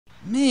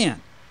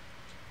Man,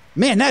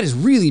 that is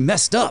really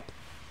messed up.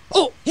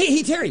 Oh,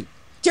 hey, Terry.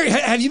 Terry,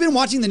 have you been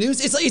watching the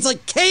news? It's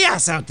like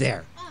chaos out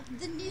there.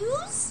 The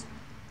news?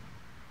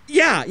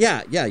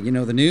 Yeah. You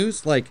know the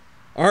news? Like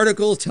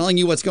articles telling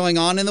you what's going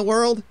on in the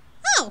world?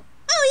 Oh,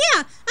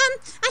 yeah.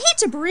 I hate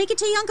to break it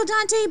to you, Uncle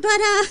Dante, but,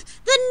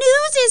 the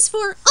news is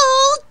for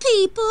old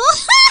people.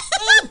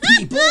 Old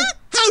people?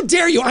 How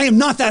dare you? I am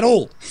not that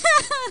old.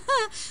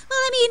 Well,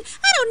 I mean,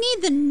 I don't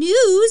need the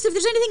news. If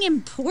there's anything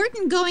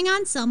important going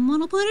on, someone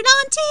will put it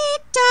on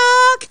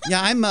TikTok.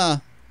 Yeah,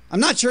 I'm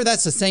not sure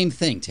that's the same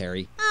thing,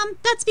 Terry.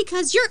 That's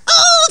because you're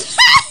old.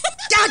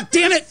 God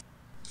damn it!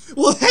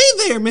 Well, hey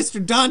there,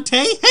 Mr.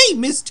 Dante. Hey,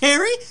 Miss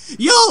Terry.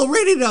 Y'all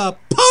ready to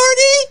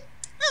party?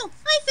 Oh,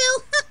 hi,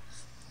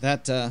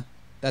 Phil.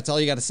 That's all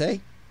you gotta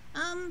say?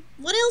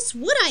 What else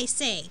would I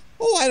say?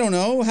 Oh, I don't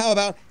know. How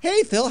about,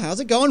 hey, Phil,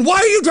 how's it going? Why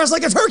are you dressed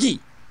like a turkey?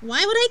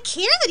 Why would I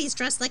care that he's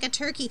dressed like a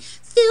turkey?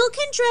 Phil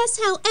can dress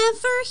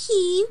however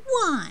he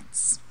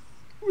wants.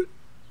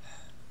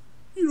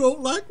 You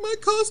don't like my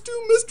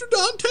costume, Mr.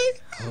 Dante?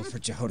 Oh, for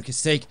Jehoia's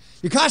sake.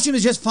 Your costume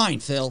is just fine,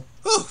 Phil.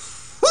 Oh,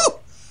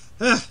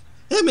 whew.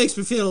 That makes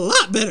me feel a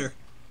lot better.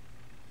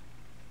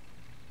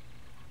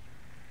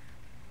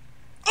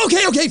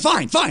 Okay,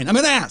 fine. I'm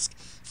gonna ask.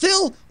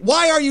 Phil,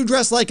 why are you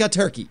dressed like a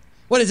turkey?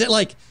 What is it,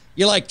 like,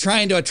 you're like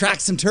trying to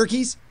attract some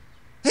turkeys?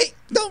 Hey,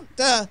 don't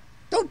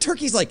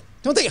turkeys, like,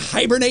 don't they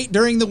hibernate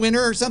during the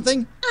winter or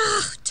something?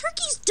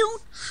 Turkeys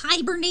don't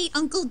hibernate,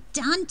 Uncle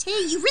Dante.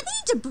 You really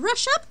need to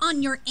brush up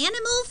on your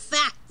animal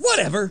facts.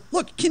 Whatever.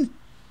 Look, can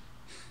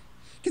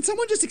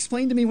someone just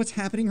explain to me what's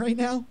happening right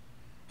now?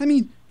 I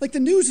mean, like, the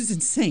news is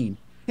insane.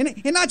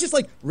 And not just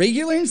like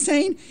regular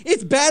insane,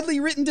 it's badly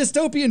written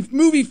dystopian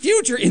movie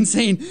future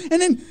insane.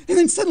 And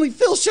then suddenly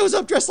Phil shows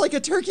up dressed like a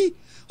turkey.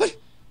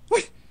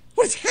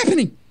 What is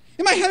happening?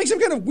 Am I having some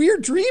kind of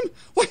weird dream?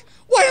 Why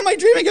am I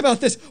dreaming about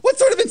this? What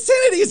sort of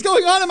insanity is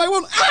going on in my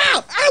world?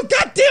 Ow,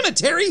 God damn it,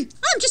 Terry!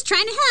 I'm just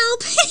trying to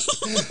help.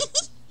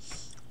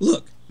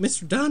 Look,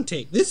 Mr.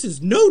 Dante, this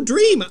is no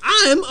dream.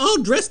 I'm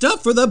all dressed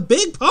up for the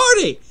big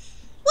party.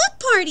 What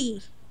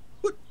party?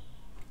 What?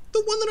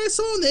 The one that I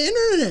saw on the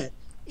internet.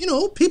 You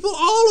know, people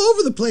all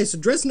over the place are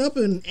dressing up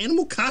in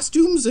animal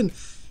costumes and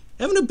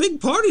having a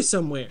big party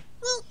somewhere.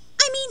 Well,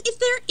 I mean, if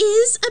there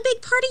is a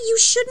big party, you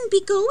shouldn't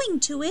be going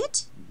to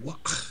it. Well,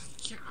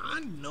 yeah, I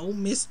know,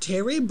 Miss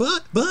Terry,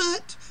 but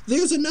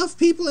there's enough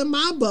people in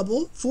my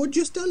bubble for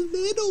just a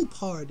little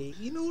party.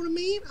 You know what I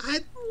mean?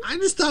 I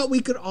just thought we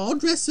could all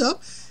dress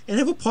up and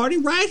have a party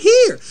right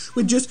here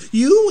with just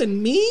you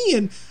and me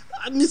and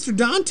Mr.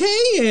 Dante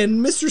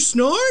and Mr.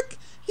 Snark.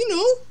 You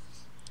know,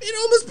 it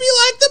almost be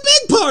like the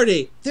big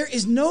party. There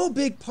is no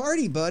big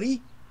party,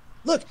 buddy.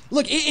 Look,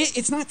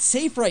 it's not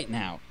safe right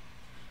now.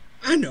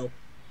 I know.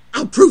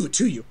 I'll prove it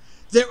to you.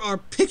 There are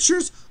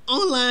pictures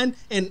online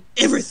and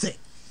everything.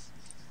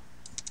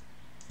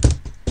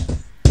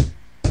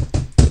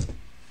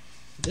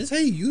 Is this how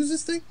you use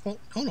this thing? Hold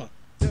on.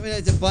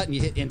 It's a button,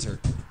 you hit enter.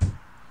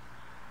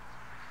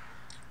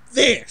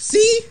 There,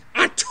 see?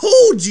 I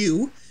told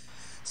you.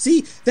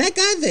 See, that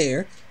guy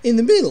there in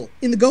the middle,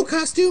 in the go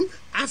costume,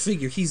 I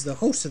figure he's the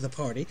host of the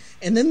party.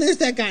 And then there's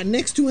that guy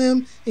next to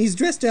him. He's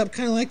dressed up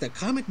kind of like the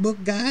comic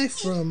book guy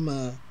from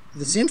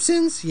The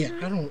Simpsons. Yeah,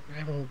 I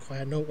don't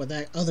quite know what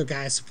that other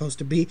guy is supposed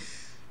to be.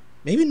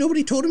 Maybe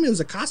nobody told him it was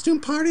a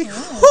costume party?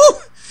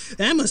 Oh.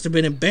 That must have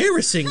been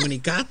embarrassing when he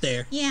got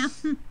there. Yeah.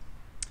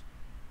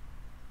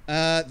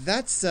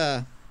 That's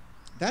a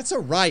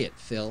riot,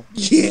 Phil.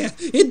 Yeah,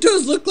 it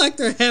does look like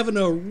they're having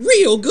a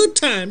real good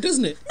time,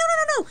 doesn't it? No.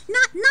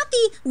 Not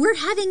the we're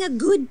having a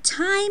good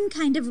time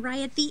kind of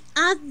riot. The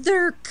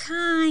other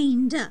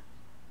kind.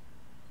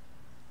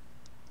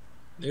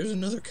 There's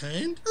another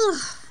kind? Ugh.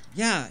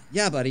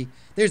 Yeah, buddy.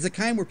 There's the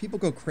kind where people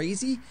go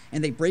crazy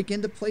and they break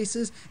into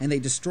places and they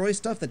destroy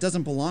stuff that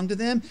doesn't belong to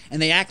them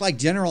and they act like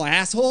general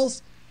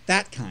assholes.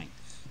 That kind.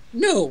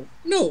 No.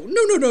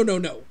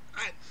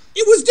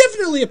 It was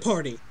definitely a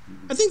party.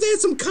 I think they had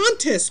some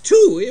contest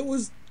too. It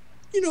was,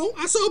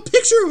 I saw a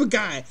picture of a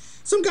guy.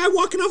 Some guy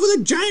walking off with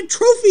a giant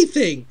trophy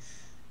thing.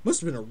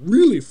 Must have been a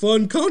really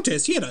fun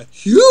contest. He had a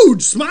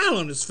huge smile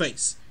on his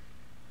face.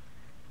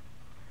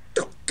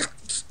 Oh, God.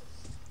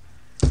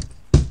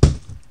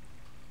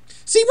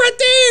 See, right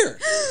there!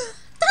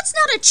 That's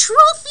not a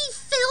trophy,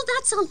 Phil.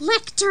 That's a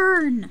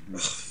lectern.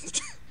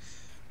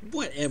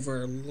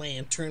 Whatever,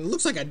 lantern.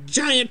 Looks like a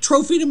giant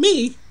trophy to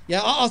me.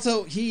 Yeah,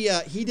 also, he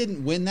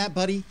didn't win that,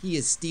 buddy. He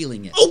is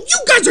stealing it. Oh, you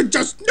guys are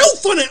just no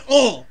fun at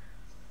all!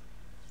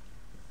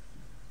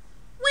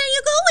 Where are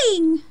you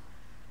going?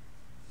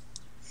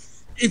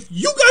 If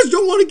you guys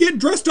don't want to get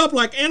dressed up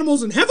like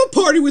animals and have a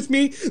party with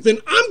me, then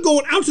I'm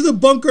going out to the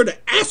bunker to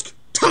ask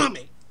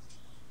Tommy.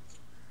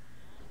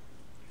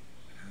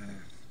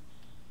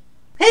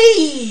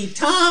 Hey,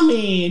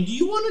 Tommy, do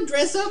you want to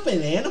dress up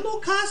in animal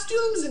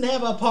costumes and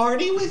have a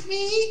party with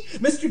me?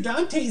 Mr.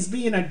 Dante's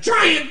being a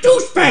giant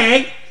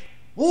douchebag.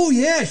 Oh,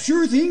 yeah,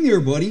 sure thing there,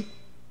 buddy.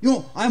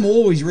 I'm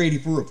always ready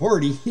for a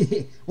party.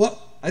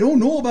 Well, I don't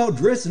know about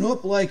dressing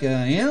up like an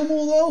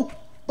animal, though.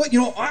 But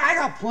I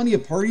got plenty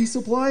of party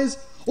supplies.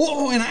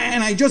 Oh, and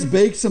I just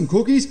baked some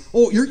cookies.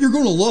 Oh, you're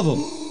gonna love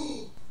them.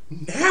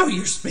 Now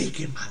you're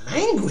speaking my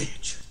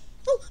language.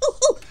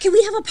 Oh, can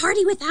we have a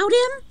party without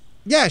him?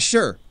 Yeah,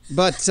 sure.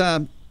 But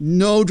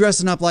no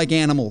dressing up like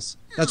animals.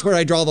 That's where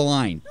I draw the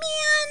line.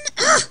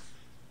 Man, ugh.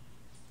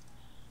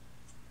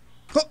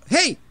 Oh,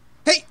 hey,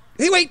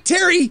 wait,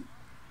 Terry!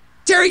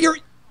 Terry,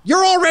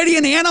 you're already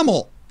an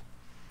animal.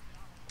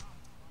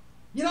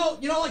 You know,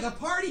 like a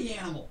party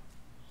animal.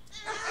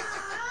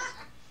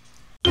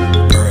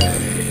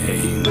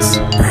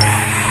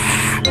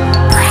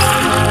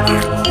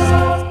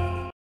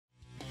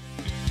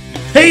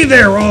 Hey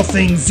there, All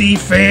Things Z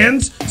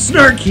fans!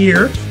 Snark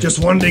here.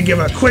 Just wanted to give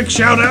a quick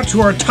shout out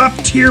to our top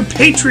tier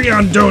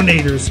Patreon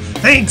donators.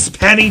 Thanks,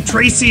 Patty,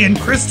 Tracy, and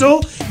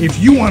Crystal. If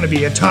you want to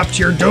be a top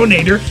tier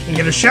donator and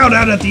get a shout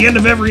out at the end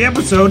of every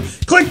episode,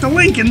 click the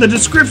link in the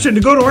description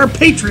to go to our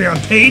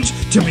Patreon page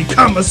to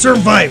become a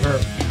survivor.